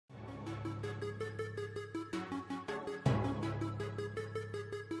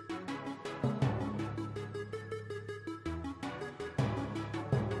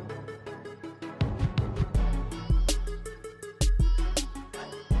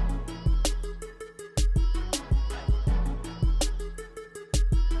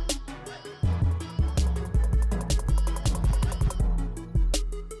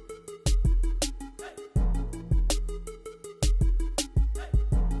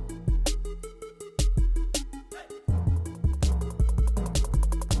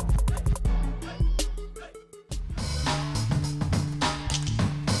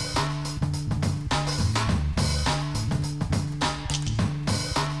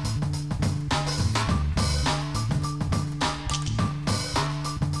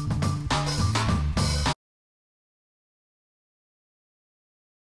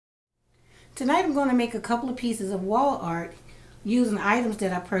Tonight I'm going to make a couple of pieces of wall art using items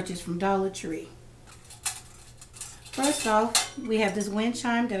that I purchased from Dollar Tree. First off, we have this wind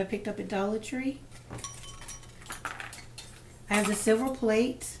chime that I picked up at Dollar Tree. I have the silver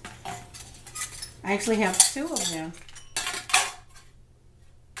plate. I actually have two of them.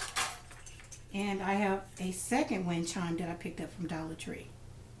 And I have a second wind chime that I picked up from Dollar Tree.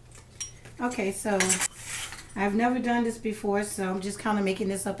 Okay, so I've never done this before, so I'm just kind of making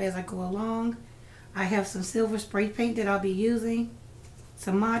this up as I go along. I have some silver spray paint that I'll be using,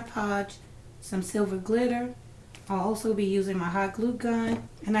 some Mod Podge, some silver glitter. I'll also be using my hot glue gun,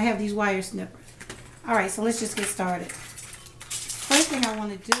 and I have these wire snippers. Alright, so let's just get started. First thing I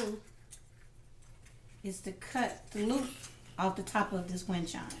want to do is to cut the loop off the top of this wind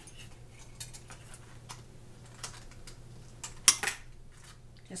chime.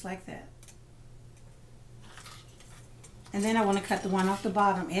 Just like that. And then I want to cut the one off the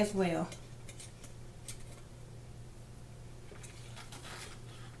bottom as well.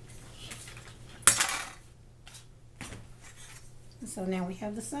 And so now we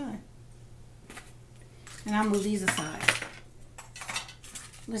have the sun. And I'll move these aside.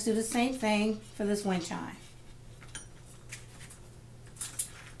 Let's do the same thing for this wind chime.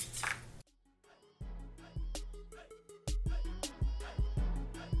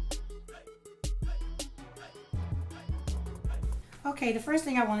 Okay, the first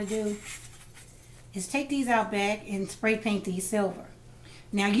thing I want to do is take these out back and spray paint these silver.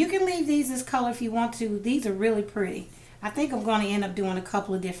 Now you can leave these this color if you want to. These are really pretty. I think I'm going to end up doing a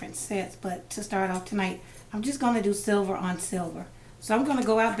couple of different sets, but to start off tonight, I'm just going to do silver on silver. So I'm going to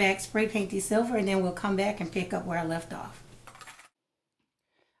go out back, spray paint these silver, and then we'll come back and pick up where I left off.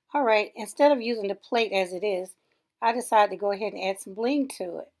 Alright, instead of using the plate as it is, I decided to go ahead and add some bling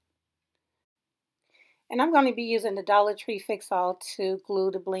to it. And I'm going to be using the Dollar Tree FIXALL to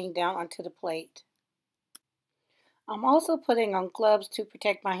glue the bling down onto the plate. I'm also putting on gloves to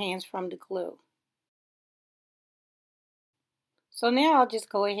protect my hands from the glue. So now I'll just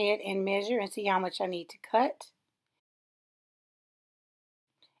go ahead and measure and see how much I need to cut.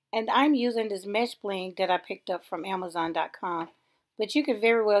 And I'm using this mesh bling that I picked up from Amazon.com, but you could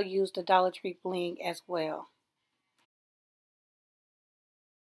very well use the Dollar Tree bling as well.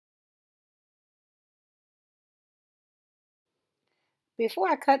 Before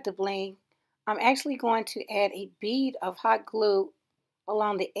I cut the bling, I'm actually going to add a bead of hot glue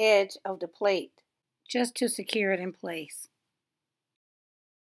along the edge of the plate just to secure it in place.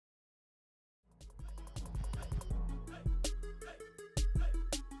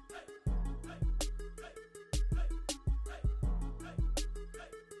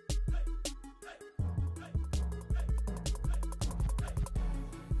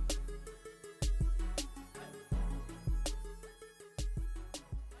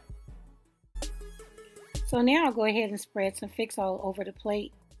 So now I'll go ahead and spread some FIXALL over the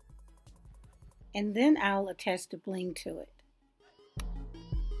plate, and then I'll attach the bling to it.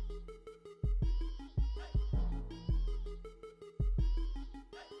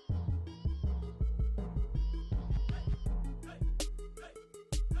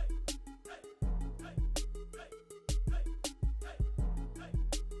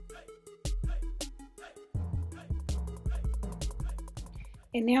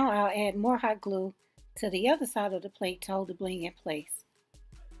 And now I'll add more hot glue to the other side of the plate to hold the bling in place.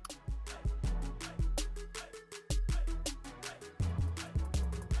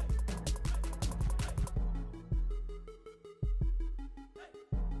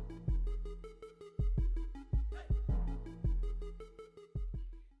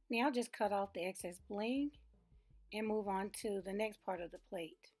 Now I'll just cut off the excess bling and move on to the next part of the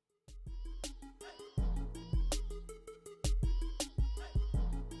plate.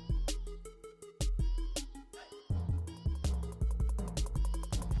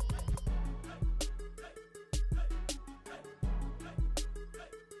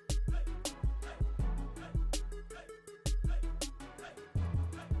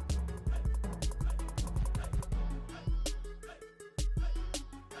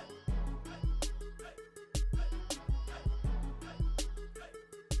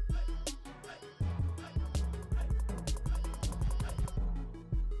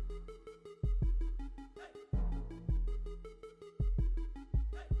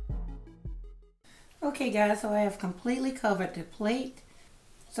 Okay guys, so I have completely covered the plate.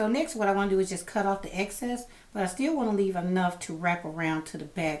 So next what I want to do is just cut off the excess, but I still want to leave enough to wrap around to the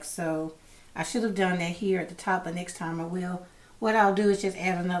back. So I should have done that here at the top, but next time I will. What I'll do is just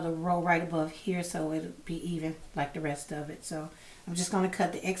add another row right above here so it'll be even like the rest of it. So I'm just going to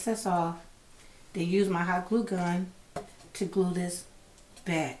cut the excess off, then use my hot glue gun to glue this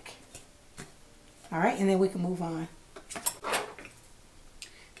back. Alright, and then we can move on.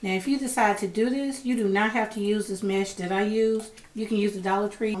 Now if you decide to do this, you do not have to use this mesh that I use. You can use the Dollar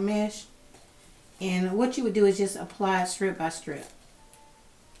Tree mesh. And what you would do is just apply it strip by strip.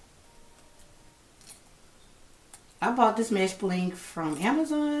 I bought this mesh bling from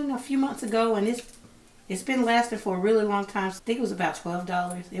Amazon a few months ago, and it's been lasting for a really long time. I think it was about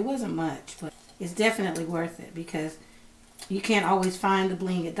 $12. It wasn't much, but it's definitely worth it because you can't always find the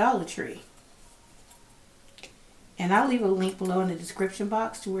bling at Dollar Tree. And I'll leave a link below in the description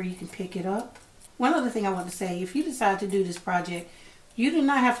box to where you can pick it up. One other thing I want to say, if you decide to do this project, you do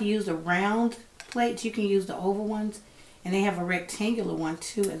not have to use the round plates. You can use the oval ones, and they have a rectangular one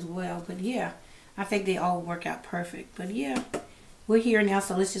too as well. But yeah, I think they all work out perfect. But yeah, we're here now,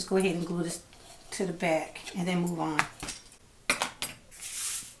 so let's just go ahead and glue this to the back and then move on.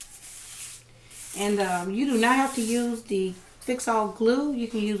 And you do not have to use the FIXALL glue. You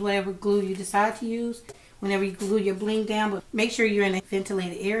can use whatever glue you decide to use whenever you glue your bling down, but make sure you're in a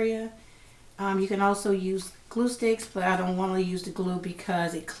ventilated area. You can also use glue sticks, but I don't want to use the glue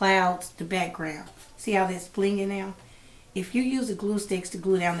because it clouds the background. See how that's blinging now? If you use the glue sticks to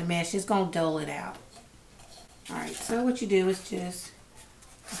glue down the mesh, it's going to dull it out. Alright, so what you do is just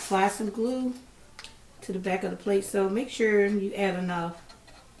apply some glue to the back of the plate. So make sure you add enough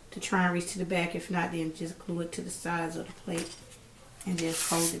to try and reach to the back. If not, then just glue it to the sides of the plate and just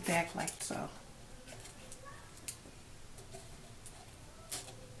hold it back like so.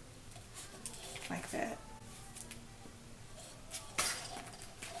 Like that.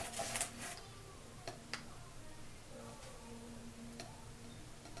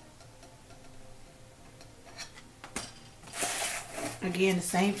 Again, the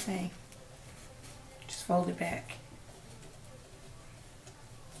same thing. Just fold it back.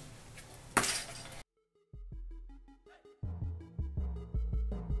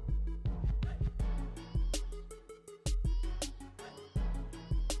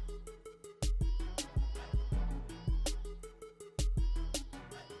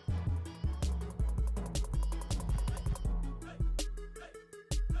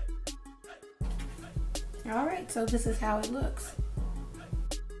 Alright, so this is how it looks.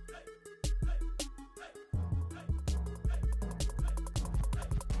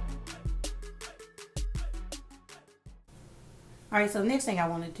 Alright, so the next thing I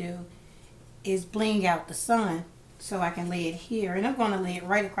want to do is bling out the sun so I can lay it here. And I'm going to lay it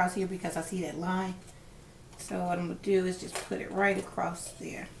right across here because I see that line. So what I'm going to do is just put it right across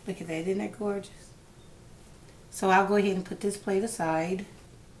there. Look at that, isn't that gorgeous? So I'll go ahead and put this plate aside.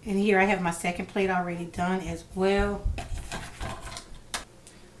 And here I have my second plate already done as well.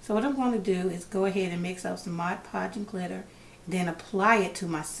 So what I'm going to do is go ahead and mix up some Mod Podge and glitter, then apply it to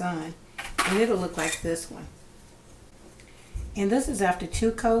my sun. And it'll look like this one. And this is after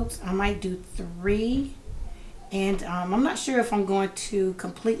 2 coats. I might do 3. And I'm not sure if I'm going to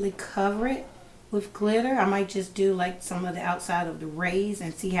completely cover it with glitter. I might just do like some of the outside of the rays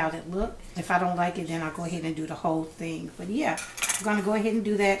and see how that looks. If I don't like it, then I'll go ahead and do the whole thing. But yeah, I'm going to go ahead and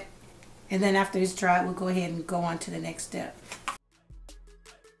do that. And then after it's dry, we'll go ahead and go on to the next step.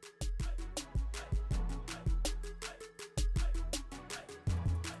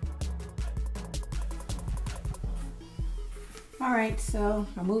 Alright, so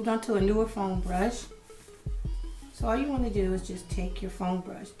I moved on to a newer foam brush. So all you want to do is just take your foam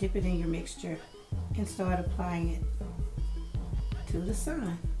brush, dip it in your mixture, and start applying it to the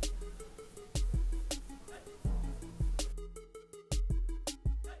sun.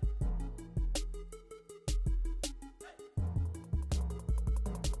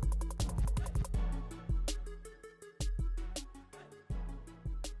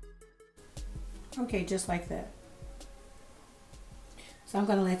 Okay, just like that. So I'm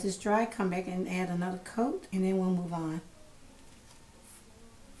going to let this dry, come back and add another coat, and then we'll move on.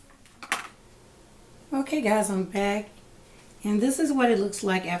 Okay guys, I'm back. And this is what it looks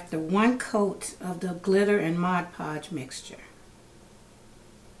like after 1 coat of the glitter and Mod Podge mixture.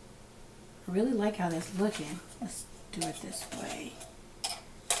 I really like how that's looking. Let's do it this way.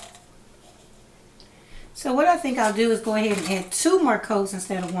 So what I think I'll do is go ahead and add 2 more coats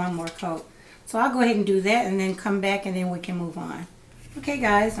instead of 1 more coat. So I'll go ahead and do that and then come back and then we can move on. Okay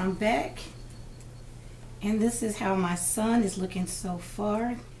guys, I'm back. And this is how my sun is looking so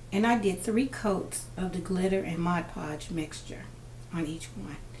far. And I did 3 coats of the glitter and Mod Podge mixture on each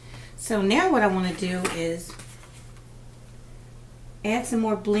one. So now what I want to do is add some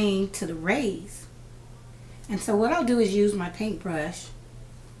more bling to the rays. And so what I'll do is use my paintbrush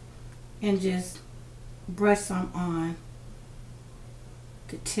and just brush some on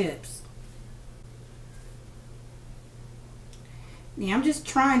the tips. Now I'm just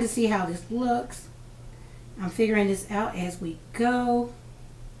trying to see how this looks. I'm figuring this out as we go.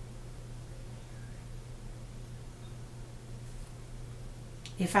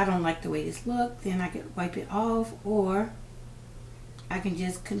 If I don't like the way this looks, then I can wipe it off, or I can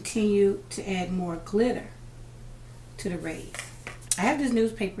just continue to add more glitter to the rays. I have this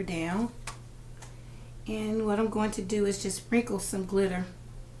newspaper down, and what I'm going to do is just sprinkle some glitter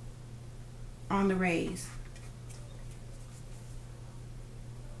on the rays.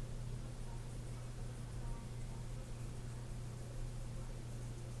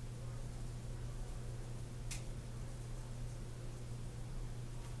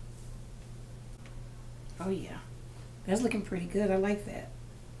 Oh yeah, that's looking pretty good. I like that.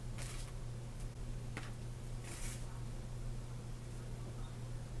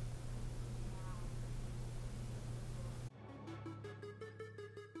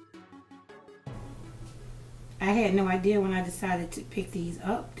 I had no idea when I decided to pick these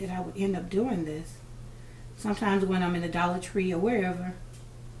up that I would end up doing this. Sometimes when I'm in the Dollar Tree or wherever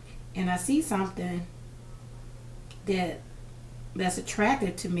and I see something that's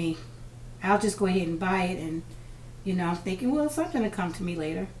attractive to me, I'll just go ahead and buy it, and you know, I'm thinking, well, something will come to me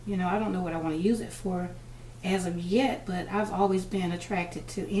later. You know, I don't know what I want to use it for as of yet, but I've always been attracted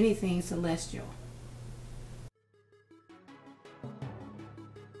to anything celestial.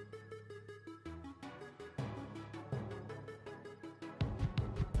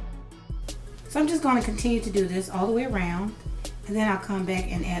 So I'm just going to continue to do this all the way around, and then I'll come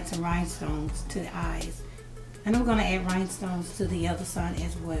back and add some rhinestones to the eyes. And I'm going to add rhinestones to the other sun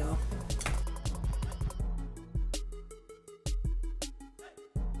as well.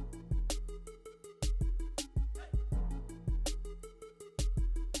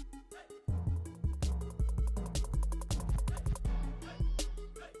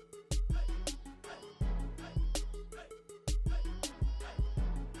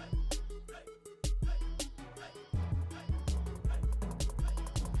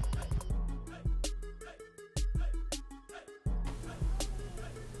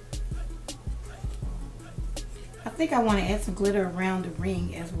 I think I want to add some glitter around the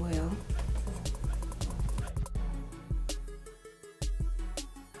ring as well.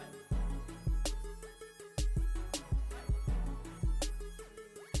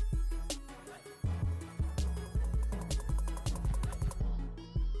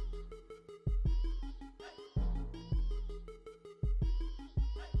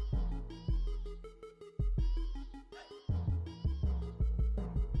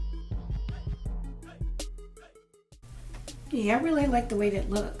 Yeah, I really like the way that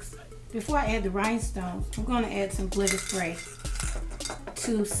looks. Before I add the rhinestones, I'm going to add some glitter spray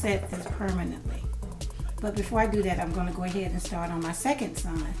to set this permanently. But before I do that, I'm going to go ahead and start on my second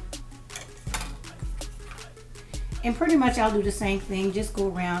sun. And pretty much I'll do the same thing, just go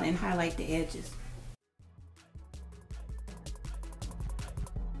around and highlight the edges.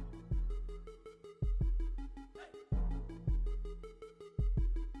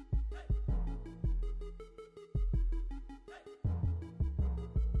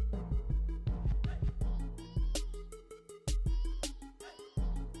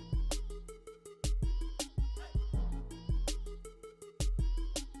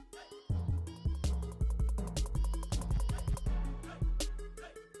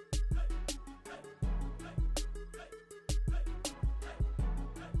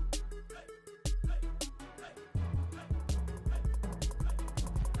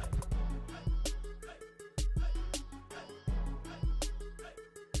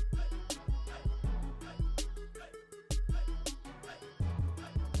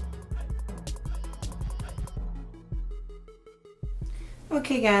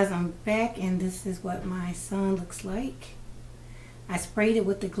 Okay guys, I'm back and this is what my sun looks like. I sprayed it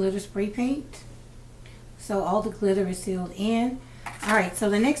with the glitter spray paint, so all the glitter is sealed in. Alright, so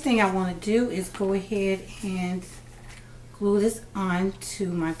the next thing I want to do is go ahead and glue this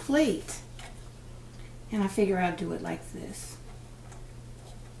onto my plate. And I figure I'll do it like this.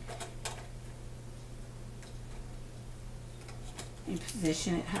 And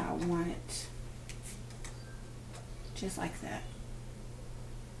position it how I want it. Just like that.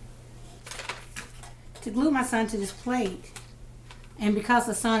 To glue my sun to this plate, and because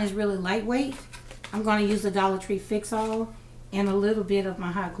the sun is really lightweight, I'm going to use the Dollar Tree FIXALL and a little bit of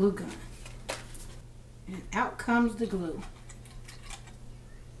my hot glue gun. And out comes the glue.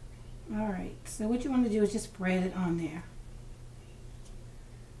 Alright, so what you want to do is just spread it on there.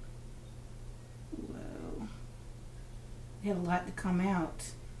 Whoa. It had a lot to come out.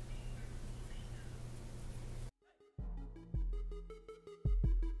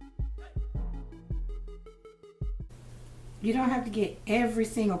 You don't have to get every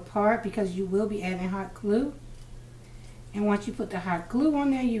single part because you will be adding hot glue. And once you put the hot glue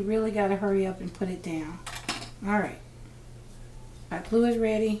on there, you really got to hurry up and put it down. Alright. Hot glue is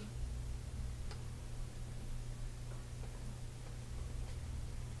ready.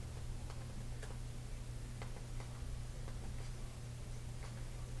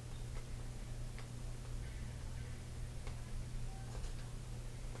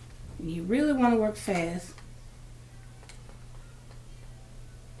 You really want to work fast.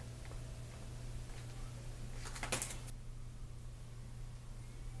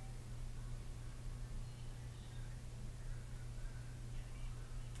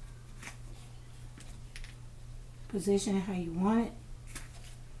 Position it how you want it.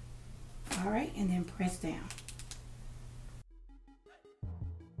 Alright, and then press down.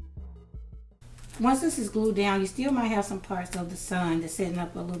 Once this is glued down, you still might have some parts of the sun that's sitting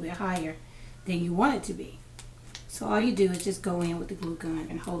up a little bit higher than you want it to be. So all you do is just go in with the glue gun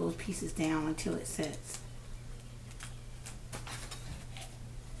and hold those pieces down until it sets.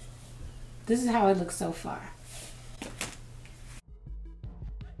 This is how it looks so far.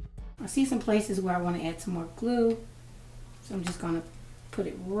 I see some places where I want to add some more glue, so I'm just going to put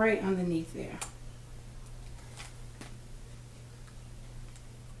it right underneath there.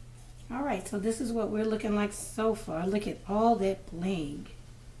 Alright, so this is what we're looking like so far. Look at all that bling.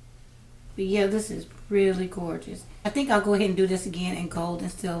 But yeah, this is really gorgeous. I think I'll go ahead and do this again in gold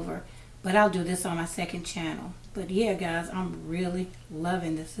and silver, but I'll do this on my second channel. But yeah, guys, I'm really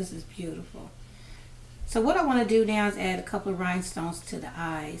loving this. This is beautiful. So what I want to do now is add a couple of rhinestones to the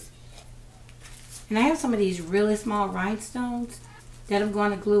eyes. And I have some of these really small rhinestones that I'm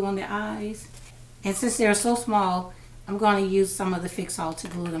going to glue on the eyes. And since they're so small, I'm going to use some of the FIXALL to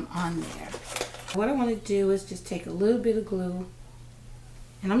glue them on there. What I want to do is just take a little bit of glue,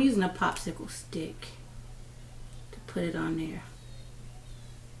 and I'm using a popsicle stick to put it on there.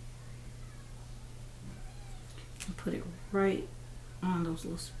 And put it right on those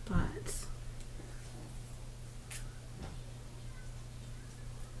little spots.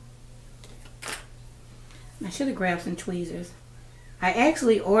 I should have grabbed some tweezers. I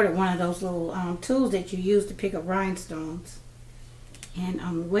actually ordered one of those little tools that you use to pick up rhinestones. And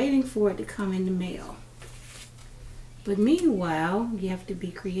I'm waiting for it to come in the mail. But meanwhile, you have to be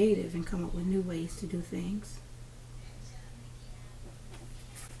creative and come up with new ways to do things.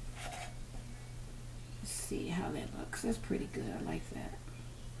 Let's see how that looks. That's pretty good. I like that.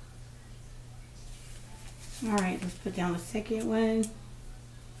 Alright, let's put down the second one.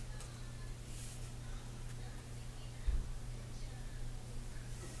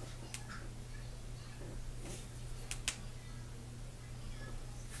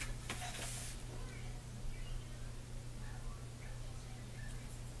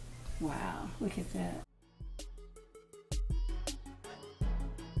 Wow, look at that.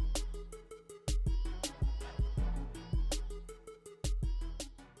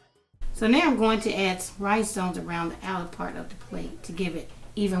 So now I'm going to add some rhinestones around the outer part of the plate to give it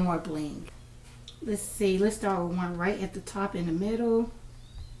even more bling. Let's see, let's start with one right at the top in the middle.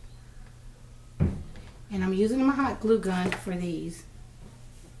 And I'm using my hot glue gun for these.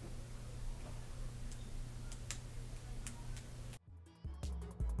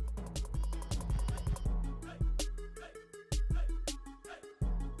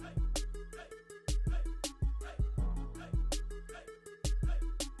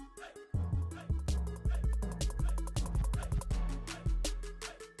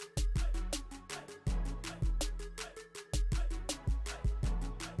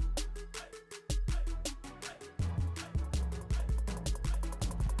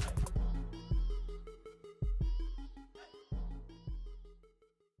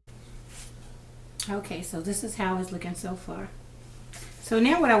 Okay, so this is how it's looking so far. So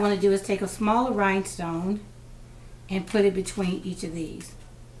now what I want to do is take a smaller rhinestone and put it between each of these.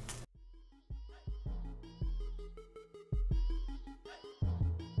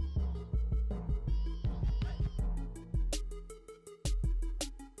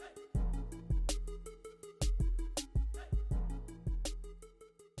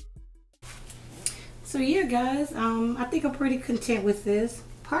 So yeah, guys, I think I'm pretty content with this.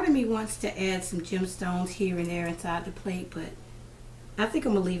 Part of me wants to add some gemstones here and there inside the plate, but I think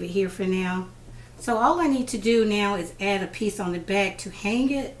I'm gonna leave it here for now. So all I need to do now is add a piece on the back to hang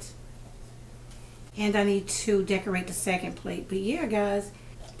it, and I need to decorate the second plate. But yeah, guys,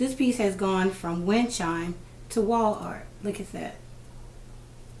 this piece has gone from wind chime to wall art. Look at that.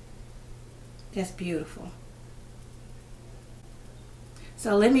 That's beautiful.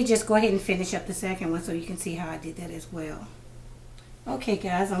 So let me just go ahead and finish up the second one so you can see how I did that as well. Okay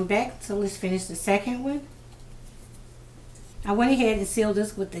guys, I'm back, so let's finish the second one. I went ahead and sealed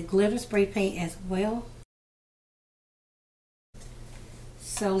this with the glitter spray paint as well.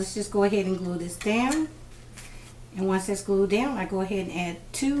 So let's just go ahead and glue this down. And once that's glued down, I go ahead and add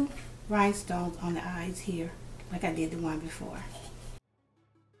 2 rhinestones on the eyes here, like I did the one before.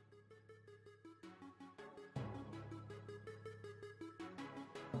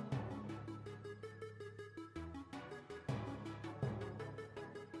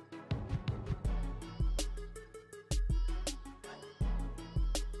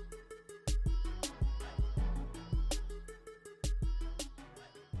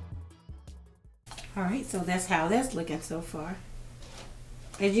 Alright, so that's how that's looking so far.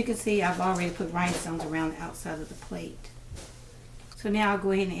 As you can see, I've already put rhinestones around the outside of the plate. So now I'll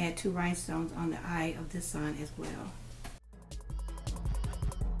go ahead and add 2 rhinestones on the eye of this sun as well.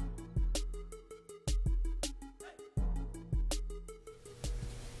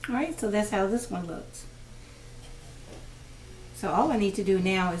 Alright, so that's how this one looks. So all I need to do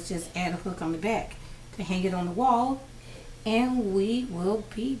now is just add a hook on the back to hang it on the wall, and we will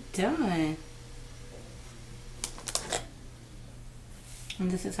be done. And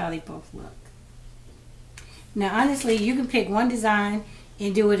this is how they both look. Now honestly, you can pick one design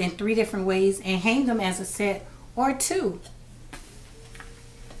and do it in 3 different ways and hang them as a set or 2.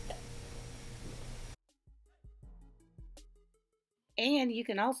 And you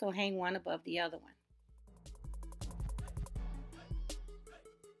can also hang one above the other one.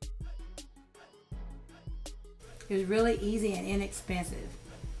 It was really easy and inexpensive.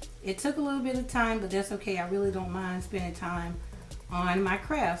 It took a little bit of time, but that's okay. I really don't mind spending time on my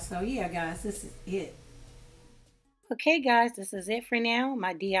craft. So yeah, guys, this is it. Okay, guys, this is it for now,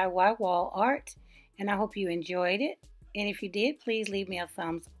 my DIY wall art, and I hope you enjoyed it. And if you did, please leave me a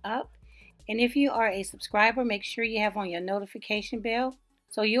thumbs up. And if you are a subscriber, make sure you have on your notification bell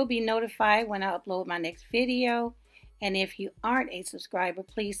so you'll be notified when I upload my next video. And if you aren't a subscriber,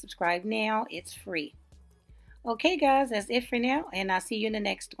 please subscribe now. It's free. Okay, guys, that's it for now, and I'll see you in the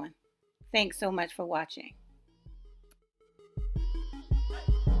next one. Thanks so much for watching.